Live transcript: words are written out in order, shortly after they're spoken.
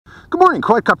Good morning,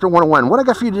 Quadcopter 101. What I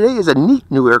got for you today is a neat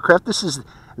new aircraft. This is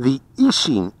the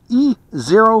Eachine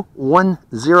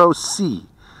E010C.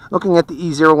 Looking at the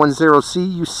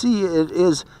E010C, you see it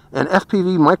is an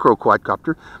FPV micro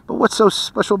quadcopter, but what's so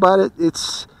special about it?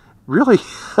 It's really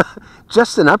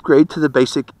just an upgrade to the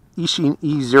basic Eachine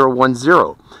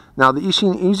E010. Now, the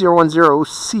Eachine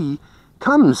E010C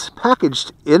comes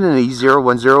packaged in an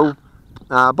E010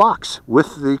 box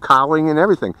with the cowling and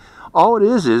everything. All it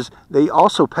is they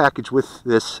also package with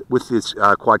this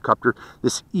quadcopter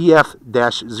this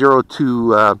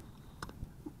EF-02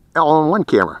 all-in-one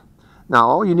camera. Now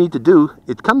all you need to do,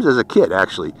 it comes as a kit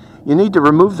actually. You need to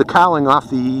remove the cowling off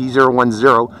the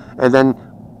E010, and then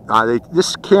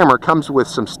this camera comes with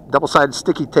some double-sided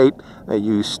sticky tape that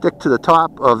you stick to the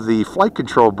top of the flight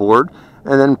control board,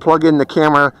 and then plug in the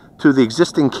camera to the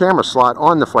existing camera slot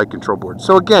on the flight control board.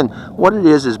 So again, what it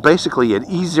is basically an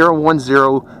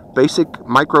E010 basic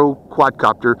micro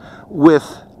quadcopter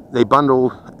with, they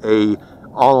bundle a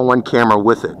all-in-one camera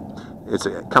with it.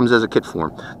 It comes as a kit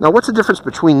form. Now what's the difference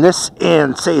between this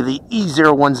and say the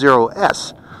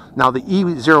E010S? Now the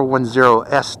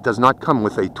E010S does not come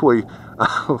with a toy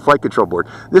flight control board.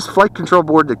 This flight control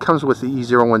board that comes with the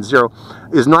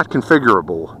E010 is not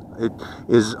configurable. It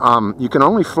is, you can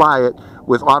only fly it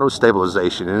with auto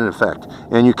stabilization in effect,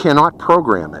 and you cannot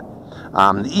program it.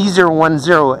 The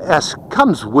E010S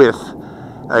comes with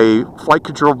a flight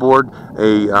control board,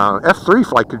 a F3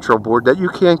 flight control board that you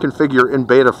can configure in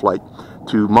beta flight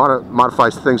to modify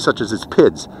things such as its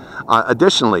PIDs.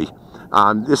 Additionally,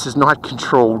 this is not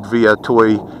controlled via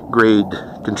toy grade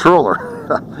controller,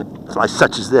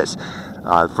 such as this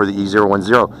for the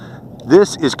E010.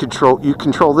 This is you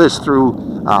control this through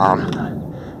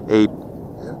a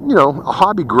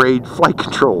hobby grade flight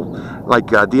control like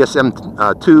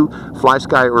DSM-2,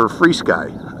 FlySky, or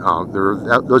FreeSky. There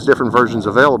are those different versions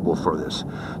available for this.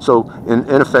 So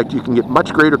in effect, you can get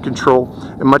much greater control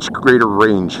and much greater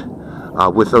range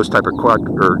with those type of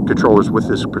controllers with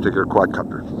this particular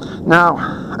quadcopter. Now,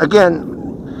 again,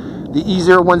 the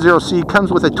E010C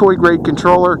comes with a toy grade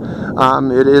controller.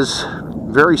 It is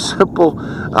very simple,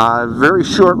 very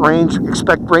short range.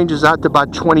 Expect ranges out to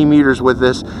about 20 meters with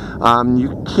this.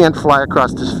 You can't fly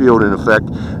across this field in effect.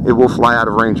 It will fly out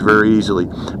of range very easily.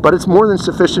 But it's more than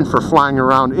sufficient for flying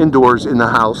around indoors in the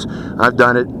house. I've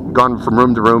done it, gone from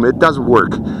room to room. It does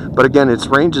work. But again, its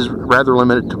range is rather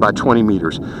limited to about 20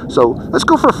 meters. So let's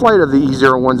go for a flight of the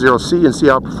E010C and see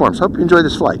how it performs. Hope you enjoy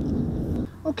this flight.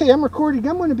 Okay, I'm recording.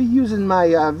 I'm going to be using my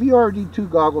VRD2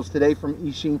 goggles today from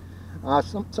Eachine.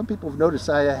 Some people have noticed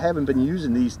I haven't been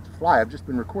using these to fly. I've just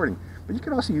been recording. But you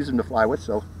can also use them to fly with,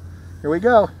 so here we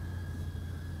go.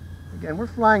 Again, we're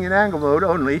flying in angle mode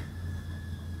only.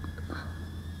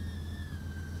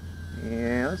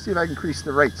 And let's see if I can increase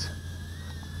the rates.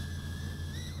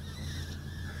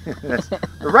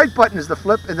 The right button is the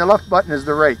flip and the left button is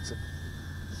the rates.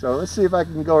 So let's see if I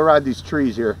can go around these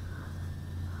trees here.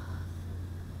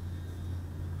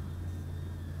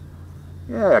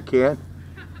 Yeah, I can.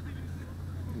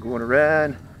 Going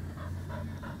around.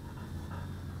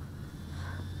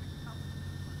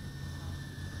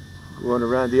 Going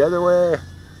around the other way.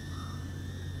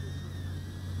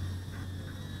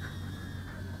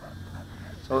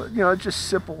 So, just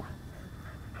simple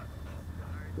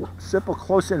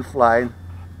close-in flying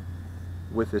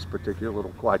with this particular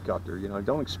little quadcopter.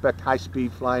 Don't expect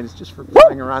high-speed flying. It's just for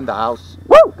flying around the house.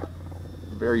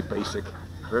 Very basic,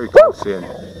 very close in.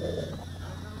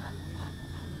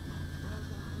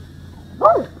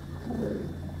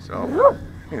 So,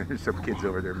 there's some kids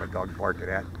over there, my dog barking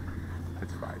at.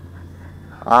 That's fine.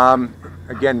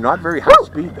 Again, not very high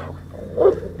speed though.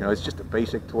 It's just a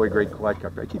basic toy grade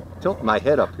quadcopter. I keep tilting my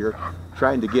head up here,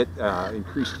 trying to get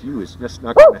increased view. It's just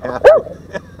not going to happen.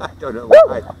 I don't know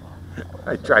why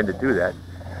I'm trying to do that.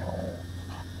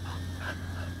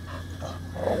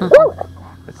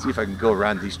 Let's see if I can go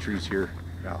around these trees here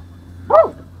now.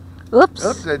 Oops.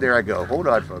 Oops, there I go. Hold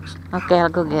on, folks. Okay, I'll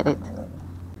go get it.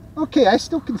 Okay, I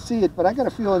still can see it, but I got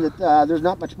a feeling that there's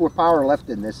not much more power left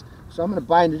in this. So I'm going to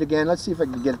bind it again. Let's see if I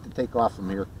can get it to take off from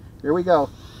here. Here we go.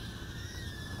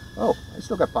 Oh, I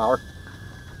still got power.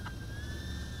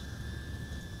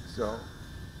 So,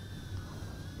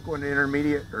 going to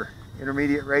intermediate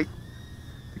rate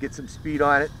to get some speed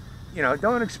on it.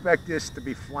 Don't expect this to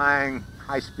be flying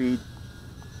high speed.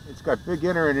 It's got big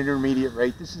inter and intermediate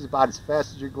rate. This is about as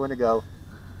fast as you're going to go.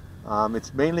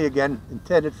 It's mainly, again,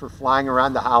 intended for flying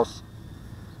around the house,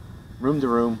 room to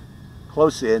room,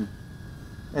 close in,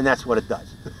 and that's what it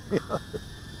does.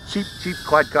 Cheap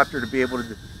quadcopter to be able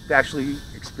to actually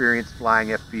experience flying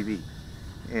FPV,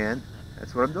 and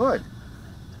that's what I'm doing.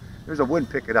 There's a wind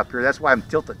picking up here. That's why I'm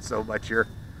tilted so much here,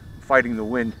 fighting the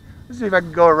wind. Let's see if I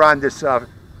can go around this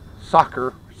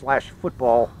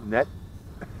soccer/football net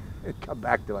and come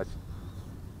back to us.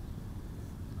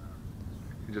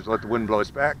 Just let the wind blow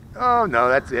us back. Oh no,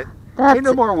 that's it. Ain't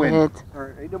no more wind.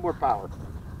 Or ain't no more power.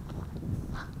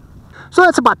 So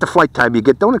that's about the flight time you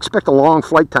get. Don't expect a long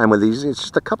flight time with these. It's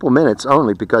just a couple of minutes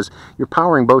only because you're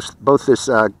powering both this,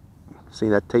 see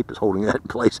that tape is holding that in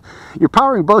place. You're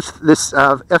powering both this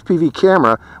FPV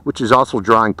camera, which is also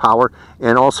drawing power,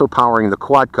 and also powering the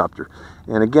quadcopter.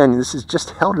 And again, this is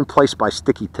just held in place by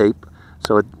sticky tape,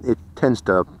 so it tends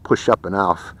to push up and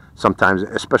off sometimes,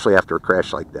 especially after a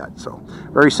crash like that. So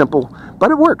very simple,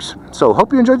 but it works. So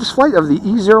hope you enjoyed this flight of the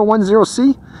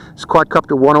E010C. It's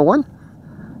Quadcopter 101.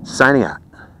 Signing out.